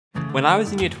When I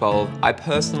was in year 12, I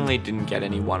personally didn't get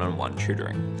any one-on-one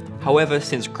tutoring. However,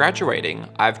 since graduating,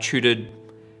 I've tutored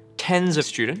tens of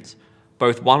students,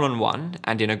 both one-on-one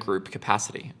and in a group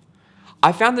capacity.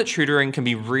 I found that tutoring can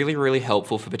be really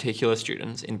helpful for particular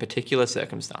students in particular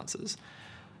circumstances,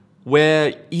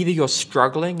 where either you're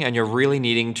struggling and you're really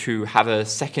needing to have a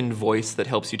second voice that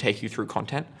helps you take you through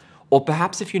content, or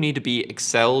perhaps if you need to be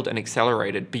excelled and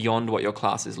accelerated beyond what your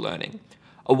class is learning.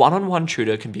 A one-on-one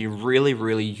tutor can be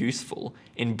really useful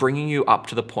in bringing you up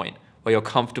to the point where you're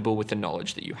comfortable with the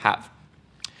knowledge that you have.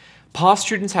 Past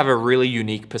students have a really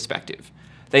unique perspective.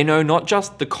 They know not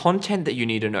just the content that you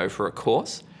need to know for a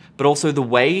course, but also the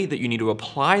way that you need to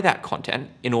apply that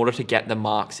content in order to get the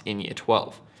marks in year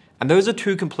 12. And those are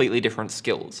two completely different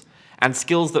skills, and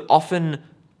skills that often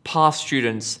past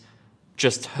students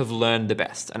just have learned the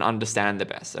best and understand the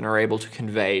best and are able to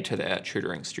convey to their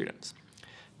tutoring students.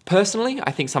 Personally,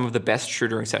 I think some of the best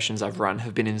tutoring sessions I've run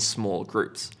have been in small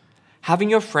groups.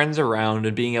 Having your friends around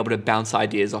and being able to bounce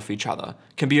ideas off each other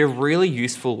can be a really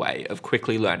useful way of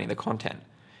quickly learning the content.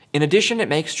 In addition, it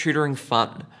makes tutoring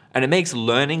fun, and it makes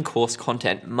learning course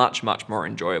content much more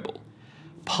enjoyable.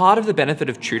 Part of the benefit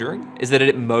of tutoring is that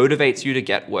it motivates you to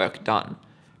get work done,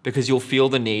 because you'll feel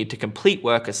the need to complete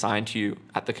work assigned to you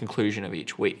at the conclusion of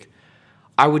each week.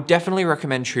 I would definitely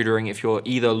recommend tutoring if you're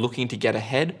either looking to get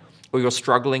ahead or you're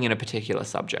struggling in a particular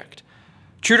subject.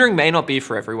 Tutoring may not be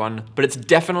for everyone, but it's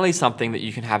definitely something that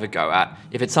you can have a go at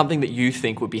if it's something that you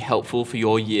think would be helpful for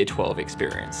your year 12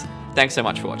 experience. Thanks so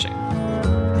much for watching.